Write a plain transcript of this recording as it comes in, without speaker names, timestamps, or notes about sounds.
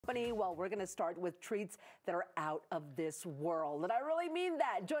company? Well, we're going to start with treats that are out of this world. And I really mean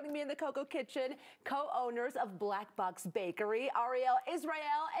that. Joining me in the Coco Kitchen, co-owners of Black Box Bakery, Ariel Israel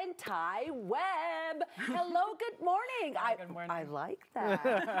and Ty Webb. Hello, good morning. Good morning. I like that.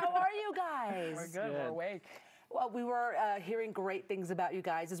 How are you guys? We're good. We're awake. Well, we were hearing great things about you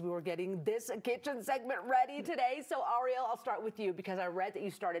guys as we were getting this kitchen segment ready today. So, Ariel, I'll start with you because I read that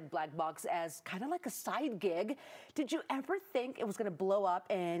you started Black Box as kind of like a side gig. Did you ever think it was going to blow up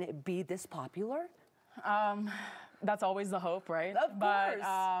and be this popular? That's always the hope, right? Of but,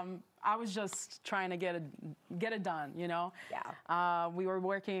 course. I was just trying to get it done, you know? Yeah. We were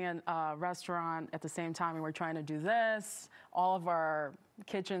working in a restaurant at the same time. We were trying to do this. All of our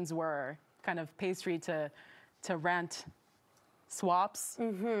kitchens were kind of pastry to rent swaps.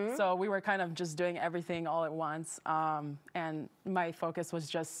 Mm-hmm. So we were kind of just doing everything all at once. And my focus was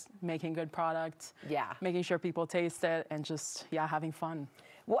just making good product, making sure people taste it, and just, having fun.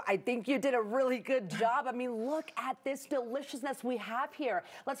 Well, I think you did a really good job. I mean, look at this deliciousness we have here.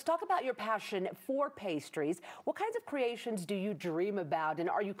 Let's talk about your passion for pastries. What kinds of creations do you dream about, and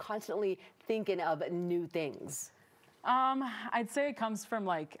are you constantly thinking of new things? I'd say it comes from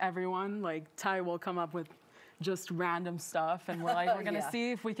like everyone. Like Ty will come up with just random stuff, and we're like, we're gonna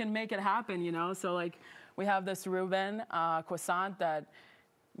see if we can make it happen, you know? So like, we have this Reuben croissant that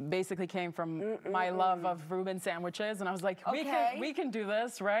basically came from my love of Reuben sandwiches, and I was like, we can do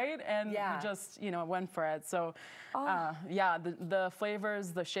this, right? And we just, went for it. So the flavors,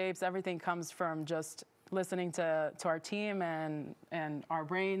 the shapes, everything comes from just listening to our team and our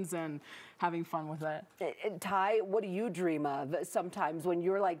brains and having fun with it. And Ty, what do you dream of sometimes when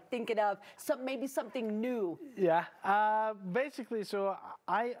you're like thinking of maybe something new? Yeah, basically, so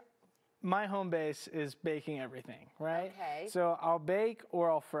my home base is baking everything, right? Okay. So I'll bake or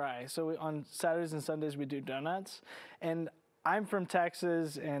I'll fry. So on Saturdays and Sundays we do donuts, and I'm from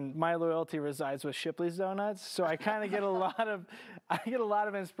Texas, and my loyalty resides with Shipley's Donuts. So I kind of get a lot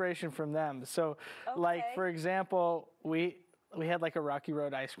of inspiration from them. So, like for example, we had like a Rocky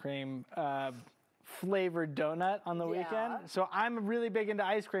Road ice cream flavored donut on the weekend. So I'm really big into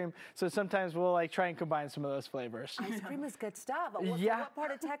ice cream. So sometimes we'll like try and combine some of those flavors. Ice cream is good stuff. What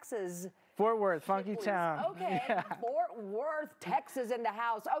part of Texas? Fort Worth, funky town. Okay, Fort Worth, Texas in the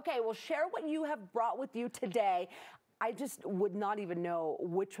house. Okay, well, share what you have brought with you today. I just would not even know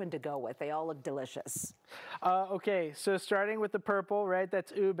which one to go with. They all look delicious. Okay, so starting with the purple, right?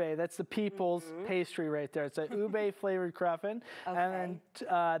 That's ube. That's the people's pastry right there. It's a ube flavored craffin. Okay. And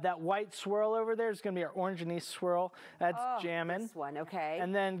then that white swirl over there is going to be our orange anise swirl. That's jammin'. This one, okay.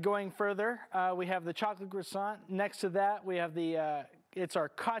 And then going further, we have the chocolate croissant. Next to that, we have the it's our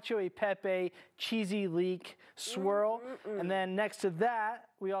cacio e pepe cheesy leek swirl. And then next to that,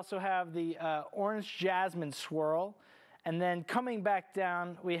 we also have the orange jasmine swirl. And then coming back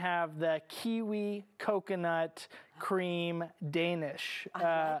down, we have the kiwi coconut cream Danish.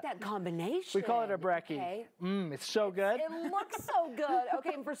 I like that combination. We call it a brekkie. Okay. It's so good. It looks so good.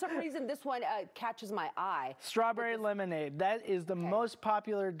 Okay, and for some reason, this one catches my eye. Strawberry lemonade. That is the most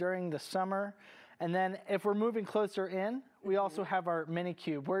popular during the summer. And then if we're moving closer in, we also have our mini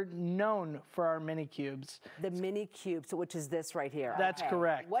cube. We're known for our mini cubes. The mini cubes, which is this right here. That's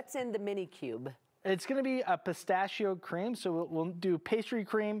correct. What's in the mini cube? It's going to be a pistachio cream. So we'll do pastry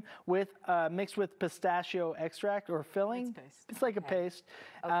cream with mixed with pistachio extract or filling. It's paste. It's like a paste.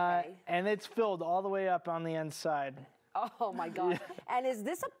 And it's filled all the way up on the inside. Oh my God. And is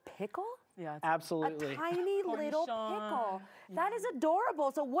this a pickle? Yeah, absolutely. A tiny little pickle. That is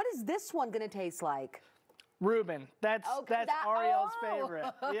adorable. So what is this one going to taste like? Reuben. That's Ariel's favorite.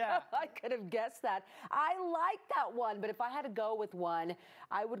 Yeah. I could have guessed that. I like that one, but if I had to go with one,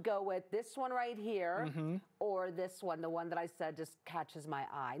 I would go with this one right here or this one, the one that I said just catches my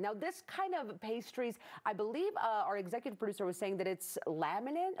eye. Now, this kind of pastries, I believe our executive producer was saying that it's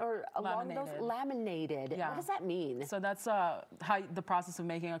laminate or along those laminated. Yeah. What does that mean? So that's how the process of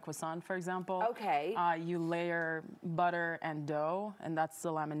making a croissant, for example. Okay. You layer butter and dough, and that's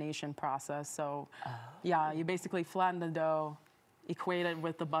the lamination process. So, you basically flatten the dough, equate it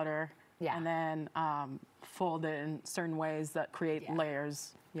with the butter, and then fold it in certain ways that create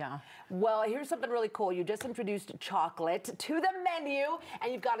layers. Yeah. Well, here's something really cool. You just introduced chocolate to the menu,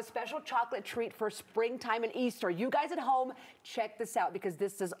 and you've got a special chocolate treat for springtime and Easter. You guys at home, check this out because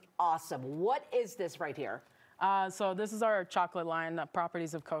this is awesome. What is this right here? So this is our chocolate line,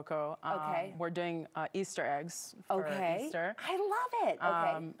 Properties of Cocoa. Okay. We're doing Easter eggs for Easter. I love it.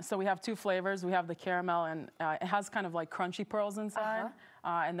 Okay. So we have two flavors. We have the caramel, and it has kind of like crunchy pearls inside.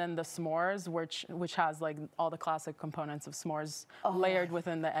 And then the s'mores, which has like all the classic components of s'mores layered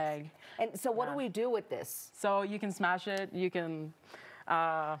within the egg. And so what do we do with this? So you can smash it. You can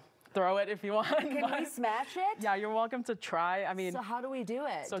Throw it if you want. Can we smash it? Yeah, you're welcome to try. I mean, so how do we do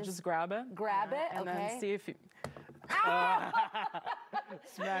it? So just grab it. Grab it, and okay. then see if you.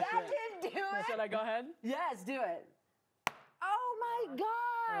 Smash That it. didn't do it. Should I go ahead? Yes, do it. Oh my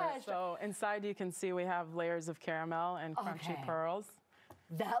gosh. So inside you can see we have layers of caramel and crunchy Okay. pearls.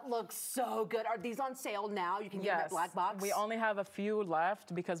 That looks so good. Are these on sale now? You can get them at Black Box? We only have a few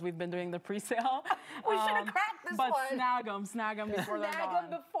left because we've been doing the pre-sale. We should have cracked this but one. snag them before they're Snag gone.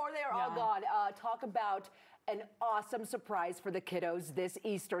 them before they're all gone. Talk about an awesome surprise for the kiddos this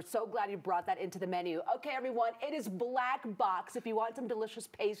Easter. So glad you brought that into the menu. Okay, everyone, it is Black Box. If you want some delicious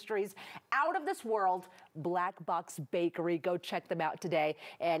pastries out of this world, Black Box Bakery. Go check them out today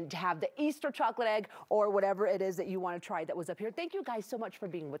and have the Easter chocolate egg or whatever it is that you want to try that was up here. Thank you guys so much for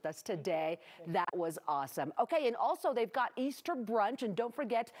being with us today. That was awesome. Okay, and also they've got Easter brunch, and don't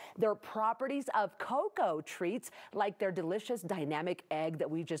forget their properties of cocoa treats like their delicious dynamic egg that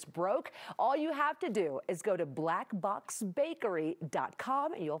we just broke. All you have to do is go to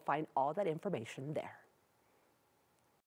blackboxbakery.com and you'll find all that information there.